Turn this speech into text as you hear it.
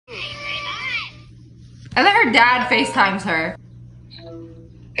And then her dad FaceTimes her.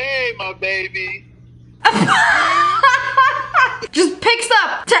 Hey, my baby. Just picks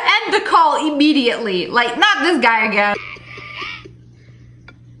up to end the call immediately. Like, not this guy again.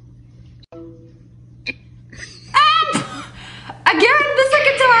 Again, the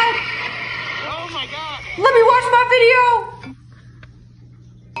second time. Oh my God. Let me watch my video.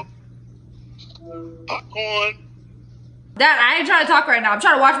 Popcorn. Dad, I ain't trying to talk right now. I'm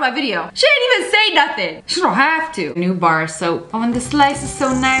trying to watch my video. She didn't even say nothing. She don't have to. New bar of soap. Oh, and the slice is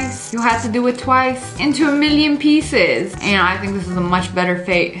so nice. You'll have to do it twice. Into a million pieces. And I think this is a much better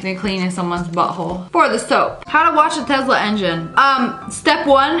fate than cleaning someone's butthole. For the soap. How to wash a Tesla engine. Step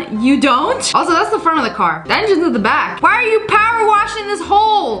 1, you don't. Also, that's the front of the car. The engine's at the back. Why are you power washing this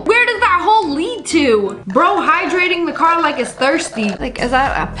hole? Where does that hole lead to? Bro, hydrating the car like it's thirsty. Like, is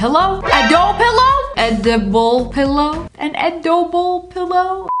that a pillow? A dough pillow? Edible pillow? An edible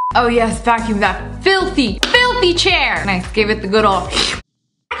pillow? Oh yes, vacuum that filthy, filthy chair. Nice, give it the good old.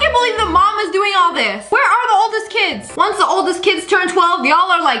 I can't believe the mom is doing all this. Where are the oldest kids? Once the oldest kids turn 12,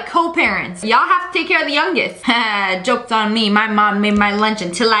 y'all are like co-parents. Y'all have to take care of the youngest. Joke's on me, my mom made my lunch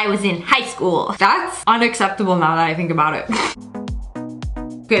until I was in high school. That's unacceptable now that I think about it.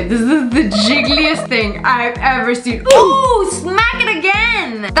 Okay, this is the jiggliest thing I've ever seen. Ooh, smack it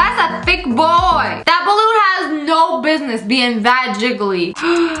again. That's a thick boy. That balloon has no business being that jiggly.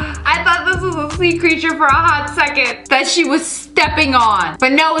 I thought this was a sea creature for a hot second that she was stepping on.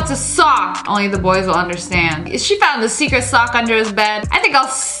 But no, it's a sock. Only the boys will understand. She found the secret sock under his bed. I think I'll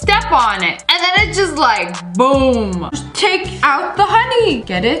step on it. And then it's just like, boom. Just take out the honey.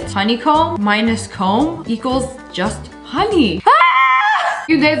 Get it? Honeycomb minus comb equals just honey. A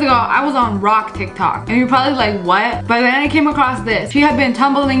few days ago, I was on rock TikTok, and you're probably like, what? But then I came across this. She had been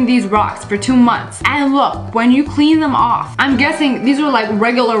tumbling these rocks for 2 months. And look, when you clean them off, I'm guessing these were like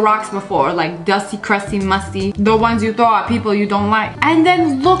regular rocks before, like dusty, crusty, musty, the ones you throw at people you don't like. And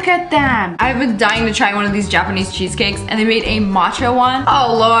then look at them. I've been dying to try one of these Japanese cheesecakes, and they made a matcha one.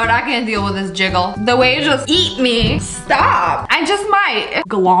 Oh Lord, I can't deal with this jiggle. The way it just eat me. Stop. I just might.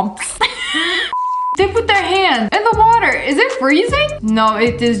 Glomps. They put their hand in the water. Is it freezing? No,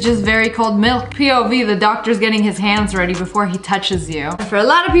 it is just very cold milk. POV, the doctor's getting his hands ready before he touches you. For a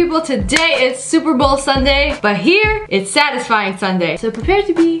lot of people, today it's Super Bowl Sunday, but here it's Satisfying Sunday. So prepare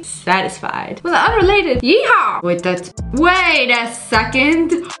to be satisfied. With an unrelated yeehaw. Wait a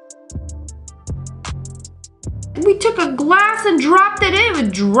second. We took a glass and dropped it in.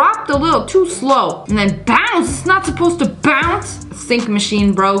 It dropped a little too slow. And then bounce. It's not supposed to bounce. The sink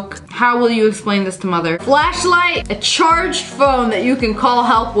machine broke. How will you explain this to mother? Flashlight, a charged phone that you can call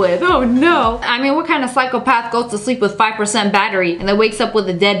help with. Oh no. I mean, what kind of psychopath goes to sleep with 5% battery and then wakes up with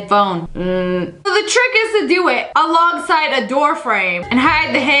a dead phone? So the trick is to do it alongside a door frame and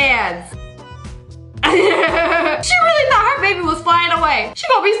hide the hands. She really thought her baby was flying away. She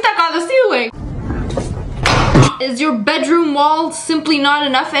gonna be stuck on the ceiling. Is your bedroom wall simply not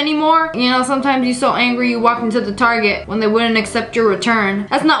enough anymore? You know, sometimes you're so angry you walk into the Target when they wouldn't accept your return.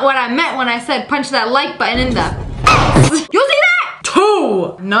 That's not what I meant when I said punch that like button in the... You see that?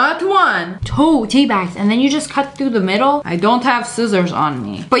 2, not 1. 2 tea bags, and then you just cut through the middle. I don't have scissors on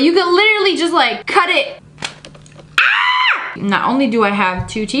me, but you can literally just like cut it. Ah! Not only do I have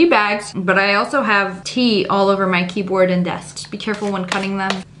 2 tea bags, but I also have tea all over my keyboard and desk. Just be careful when cutting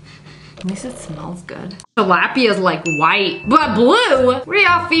them. At least it smells good. Tilapia is like white, but blue? What are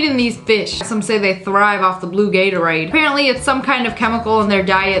y'all feeding these fish? Some say they thrive off the blue Gatorade. Apparently it's some kind of chemical in their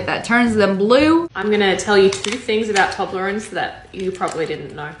diet that turns them blue. I'm gonna tell you 2 things about Toblerones that you probably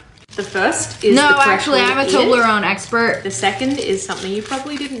didn't know. The first is no, actually I'm a Toblerone expert. The second is something you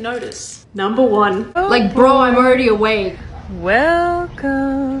probably didn't notice. Number 1. Like bro, I'm already awake.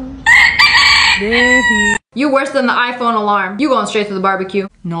 Welcome, baby. You're worse than the iPhone alarm. You going straight to the barbecue.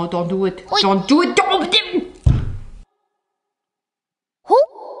 No, don't do it. Don't do it. Don't do it.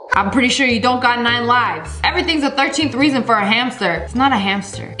 I'm pretty sure you don't got 9 lives. Everything's a 13th reason for a hamster. It's not a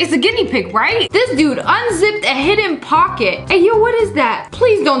hamster. It's a guinea pig, right? This dude unzipped a hidden pocket. Hey, yo, what is that?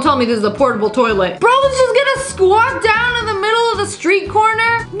 Please don't tell me this is a portable toilet. Bro, let's just gonna squat down in the middle of the street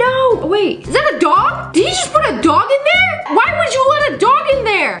corner. No, wait, is that a dog? Did he just put a dog in there? Why would you let a dog in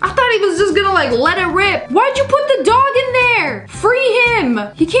there? I thought he was just gonna like let it rip. Why'd you put the dog in there? Free him.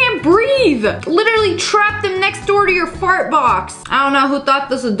 He can't breathe. Literally trapped him next door to your fart box. I don't know who thought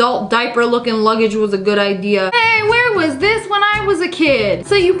this adult diaper looking luggage was a good idea. Hey, where was this when I was a kid?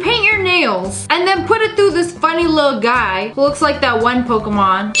 So you paint your nails and then put it through this funny little guy who looks like that one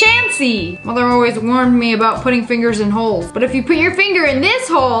Pokemon, Chansey. Mother always warned me about putting fingers in holes, but if you put your finger in this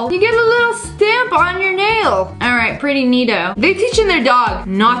hole, you get a little stamp on your nail. All right, pretty neato. They teaching their dog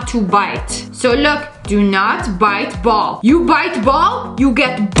not to bite. So look, do not bite ball. You bite ball, you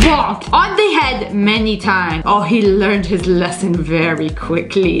get bonked on the head many times. Oh, he learned his lesson very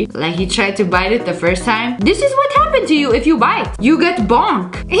quickly. Like he tried to bite it the first time. This is what happened to you if you bite. You get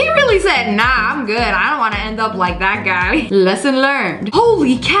bonk. He really said, nah, I'm good. I don't want to end up like that guy. Lesson learned.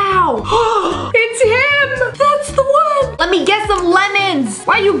 Holy cow. It's him. That's the one. Let me get some lemons.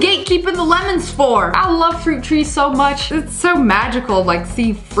 Why are you gatekeeping the lemons for? I love fruit trees so much. It's so magical, like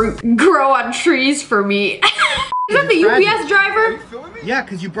see fruit grow on trees for me. Is that the UPS driver? Yeah,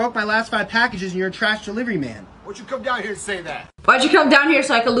 because you broke my last 5 packages and you're a trash delivery man. Why'd you come down here and say that? Why'd you come down here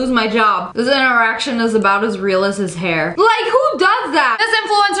so I could lose my job? This interaction is about as real as his hair. Like, who does that? This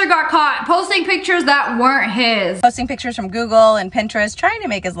influencer got caught posting pictures that weren't his. Posting pictures from Google and Pinterest, trying to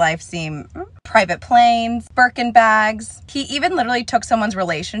make his life seem private planes, Birkin bags. He even literally took someone's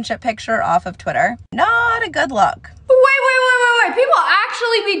relationship picture off of Twitter. Not a good look. Wait. People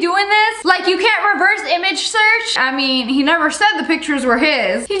actually be doing this? Like, you can't reverse image search? I mean, he never said the pictures were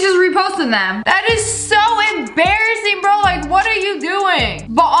his. He just reposted them. That is so embarrassing, bro. Like, what are you doing?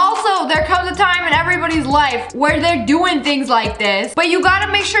 But also, there comes a time in everybody's life where they're doing things like this, but you gotta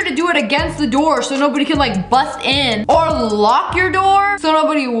make sure to do it against the door so nobody can like bust in, or lock your door so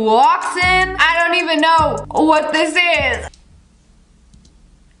nobody walks in. I don't even know what this is.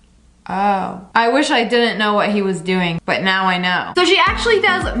 Oh. I wish I didn't know what he was doing, but now I know. So she actually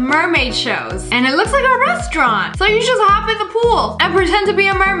does mermaid shows, and it looks like a restaurant. So you just hop in the pool and pretend to be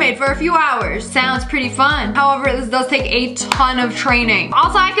a mermaid for a few hours. Sounds pretty fun. However, this does take a ton of training.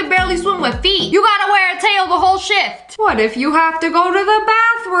 Also, I can barely swim with feet. You gotta wear a tail the whole shift. What if you have to go to the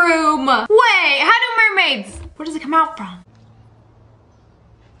bathroom? Wait, how do mermaids? Where does it come out from?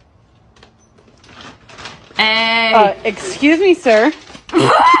 Hey. Excuse me, sir.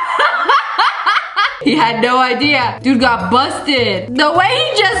 He had no idea. Dude got busted. The way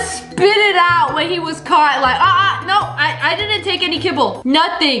he just spit it out when he was caught, like, no, I didn't take any kibble.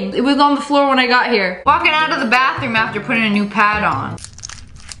 Nothing. It was on the floor when I got here. Walking out of the bathroom after putting a new pad on.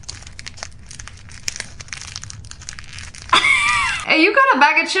 Hey, you got a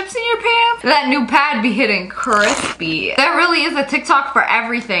bag of chips in your pants? That new pad be hitting crispy. There really is a TikTok for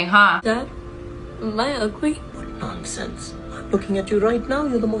everything, huh? Dad, am I ugly? What nonsense. Looking at you right now,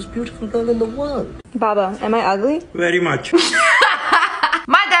 you're the most beautiful girl in the world. Baba, am I ugly? Very much. My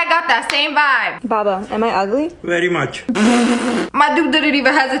dad got that same vibe. Baba, am I ugly? Very much. My dude didn't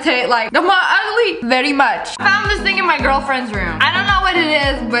even hesitate, like, am I ugly? Very much. I found this thing in my girlfriend's room. I don't know what it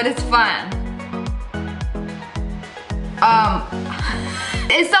is, but it's fun.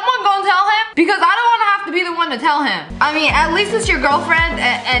 Is someone gonna tell him? Because I don't wanna have to be the one to tell him. I mean, at least it's your girlfriend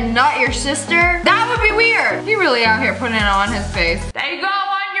and not your sister. That would be weird. He really out here putting it on his face. There you go,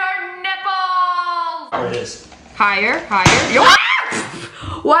 on your nipples. There it is. Higher. Yo,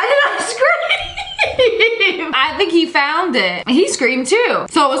 why did I scream? I think he found it. He screamed too.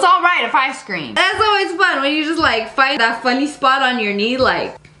 So it's all right if I scream. That's always fun when you just like find that funny spot on your knee,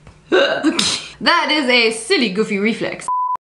 like. That is a silly, goofy reflex.